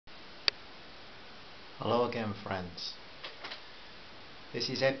Hello again, friends. This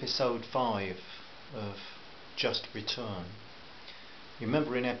is episode 5 of Just Return. You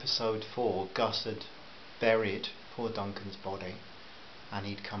remember in episode 4 Gus had buried poor Duncan's body and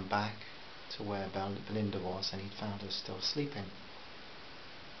he'd come back to where Belinda was and he'd found her still sleeping.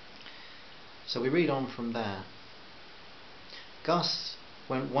 So we read on from there. Gus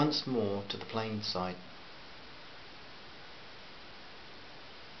went once more to the plain side.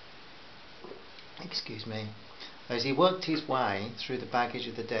 Excuse me. As he worked his way through the baggage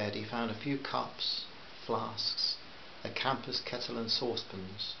of the dead, he found a few cups, flasks, a campus kettle and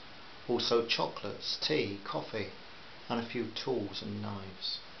saucepans, also chocolates, tea, coffee, and a few tools and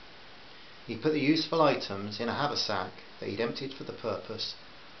knives. He put the useful items in a haversack that he'd emptied for the purpose,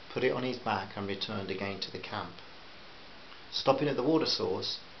 put it on his back and returned again to the camp. Stopping at the water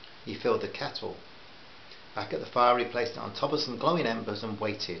source, he filled the kettle. Back at the fire, he placed it on top of some glowing embers and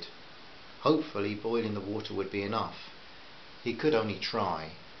waited. Hopefully boiling the water would be enough. He could only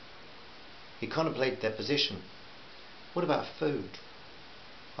try. He contemplated their position. What about food?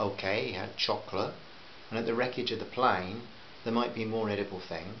 Okay, he had chocolate, and at the wreckage of the plane there might be more edible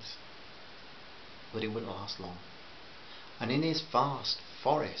things, but it wouldn't last long. And in his vast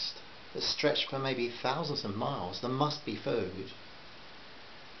forest that stretched for maybe thousands of miles, there must be food.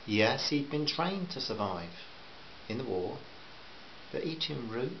 Yes, he'd been trained to survive in the war, but eating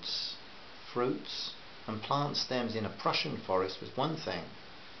roots, fruits and plant stems in a Prussian forest was one thing.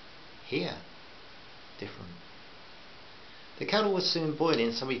 Here, different. The kettle was soon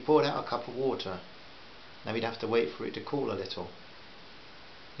boiling, so he poured out a cup of water. Now he'd have to wait for it to cool a little.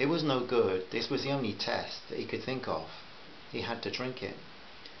 It was no good. This was the only test that he could think of. He had to drink it.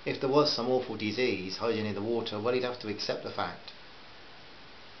 If there was some awful disease hiding in the water, well, he'd have to accept the fact.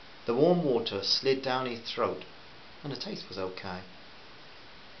 The warm water slid down his throat, and the taste was okay.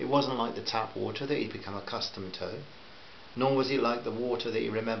 It wasn't like the tap water that he'd become accustomed to, nor was it like the water that he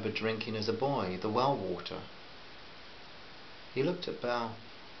remembered drinking as a boy, the well water. He looked at Belle.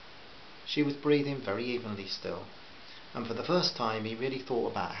 She was breathing very evenly still, and for the first time he really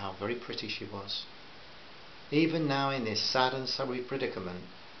thought about how very pretty she was. Even now in this sad and sorry predicament,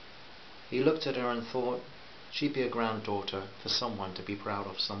 he looked at her and thought she'd be a granddaughter for someone to be proud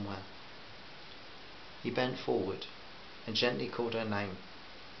of somewhere. He bent forward and gently called her name.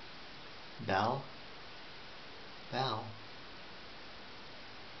 Belle? Belle?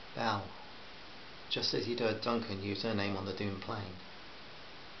 Belle, just as he'd heard Duncan use her name on the doomed plane.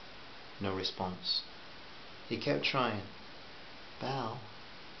 No response. He kept trying. Belle,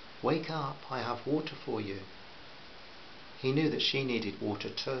 wake up, I have water for you. He knew that she needed water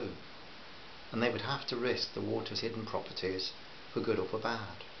too, and they would have to risk the water's hidden properties for good or for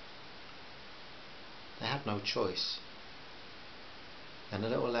bad. They had no choice. Then a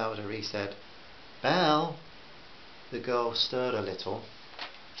little louder he said, Belle! The girl stirred a little,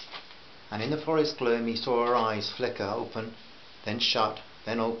 and in the forest gloom he saw her eyes flicker open, then shut,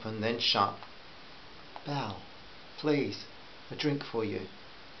 then open, then shut. Belle, please, a drink for you.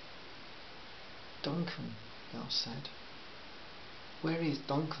 Duncan, Belle said. Where is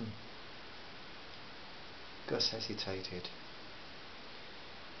Duncan? Gus hesitated.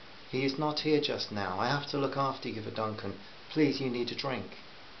 He is not here just now. I have to look after you for Duncan. Please, you need a drink.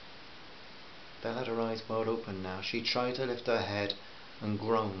 Belle had her eyes wide open now. She tried to lift her head and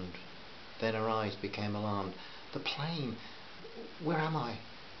groaned. Then her eyes became alarmed. The plane. Where am I?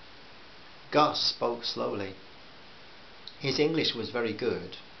 Gus spoke slowly. His English was very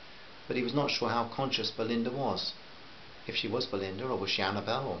good, but he was not sure how conscious Belinda was. If she was Belinda, or was she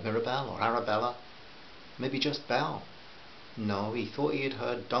Annabelle, or Mirabelle, or Arabella? Maybe just Belle. No, he thought he had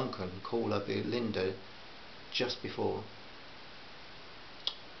heard Duncan call her Belinda just before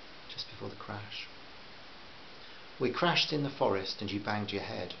the crash. We crashed in the forest and you banged your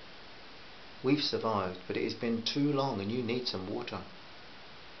head. We've survived, but it has been too long and you need some water.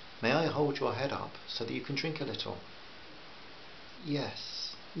 May I hold your head up so that you can drink a little?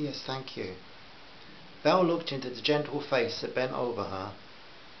 Yes, thank you. Belle looked into the gentle face that bent over her.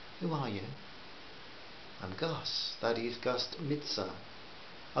 Who are you? I'm Gus. That is Gus Mitzer.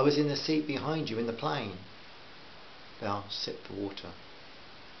 I was in the seat behind you in the plane. Belle sipped the water.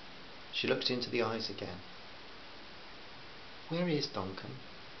 She looked into the eyes again. Where is Duncan?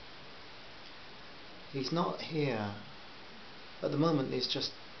 He's not here. At the moment there's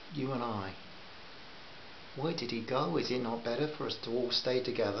just you and I. Why did he go? Is it not better for us to all stay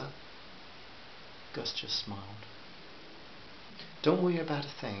together? Gus just smiled. Don't worry about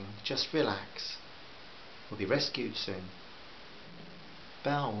a thing. Just relax. We'll be rescued soon.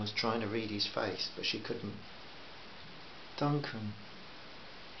 Belle was trying to read his face, but she couldn't. Duncan,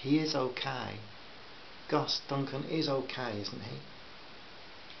 he is okay. Gus, Duncan is okay, isn't he?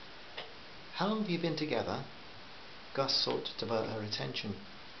 How long have you been together? Gus sought to divert her attention.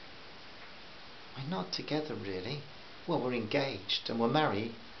 We're not together really. Well, we're engaged and we're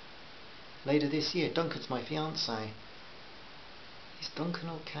married later this year. Duncan's my fiancé. Is Duncan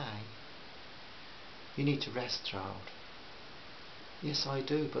okay? You need to rest, child. Yes, I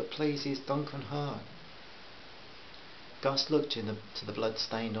do, but please, is Duncan hurt? Gus looked into the blood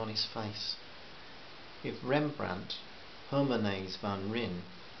stained on his face. If Rembrandt, Hermanès van Rijn,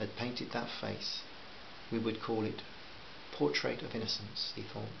 had painted that face, we would call it Portrait of Innocence, he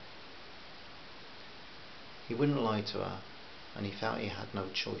thought. He wouldn't lie to her, and he felt he had no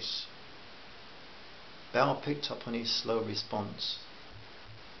choice. Belle picked up on his slow response.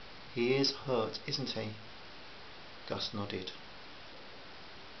 He is hurt, isn't he? Gus nodded.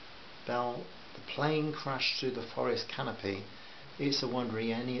 Belle, the plane crashed through the forest canopy. It's a wonder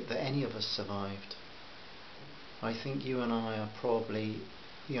that any of us survived. I think you and I are probably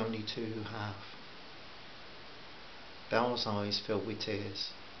the only two who have. Belle's eyes filled with tears.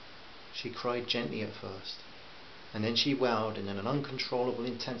 She cried gently at first, and then she wailed in an uncontrollable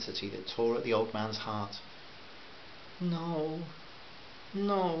intensity that tore at the old man's heart. No,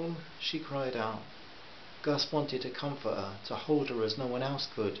 no, she cried out. Gus wanted to comfort her, to hold her as no one else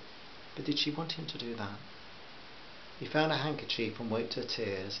could, but did she want him to do that? He found a handkerchief and wiped her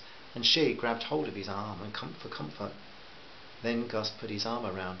tears, and she grabbed hold of his arm and for comfort. Then Gus put his arm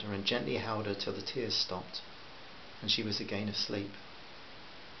around her and gently held her till the tears stopped, and she was again asleep.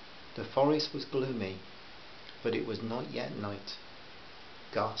 The forest was gloomy, but it was not yet night.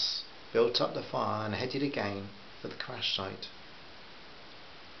 Gus built up the fire and headed again for the crash site.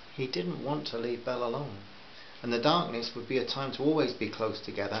 He didn't want to leave Belle alone, and the darkness would be a time to always be close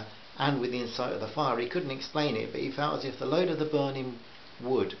together and within sight of the fire. He couldn't explain it, but he felt as if the load of the burning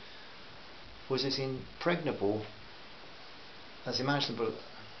wood was as impregnable as imaginable.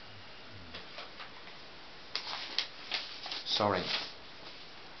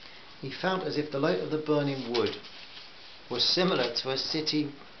 He felt as if the light of the burning wood was similar to a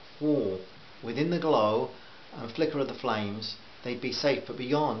city wall. Within the glow and flicker of the flames, they'd be safe, but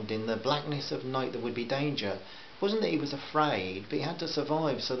beyond, in the blackness of night, there would be danger. It wasn't that he was afraid, but he had to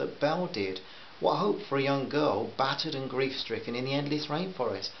survive, so that Belle did. What hope for a young girl, battered and grief-stricken in the endless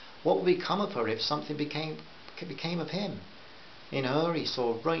rainforest? What would become of her if something became of him? In her he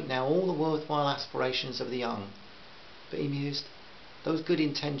saw right now all the worthwhile aspirations of the young. But he mused, those good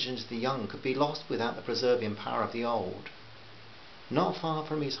intentions of the young could be lost without the preserving power of the old. Not far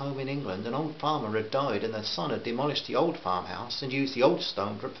from his home in England, an old farmer had died, and the son had demolished the old farmhouse and used the old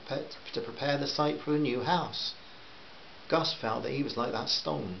stone to prepare the site for a new house. Gus felt that he was like that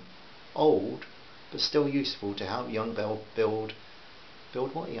stone, old but still useful to help young Belle build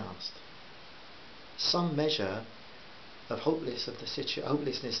what, he asked. Some measure of hopelessness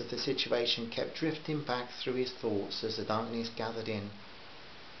of the situation kept drifting back through his thoughts as the darkness gathered in.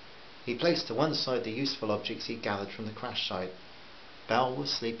 He placed to one side the useful objects he gathered from the crash site. Belle was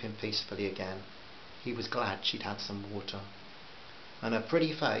sleeping peacefully again. He was glad she'd had some water. And her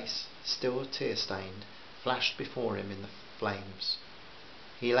pretty face, still tear-stained, flashed before him in the flames.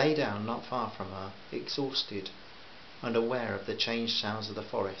 He lay down not far from her, exhausted, and aware of the changed sounds of the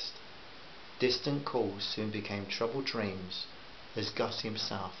forest. Distant calls soon became troubled dreams as Gus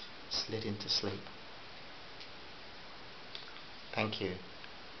himself slid into sleep. Thank you.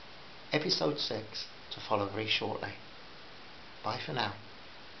 Episode 6 to follow very shortly. Bye for now.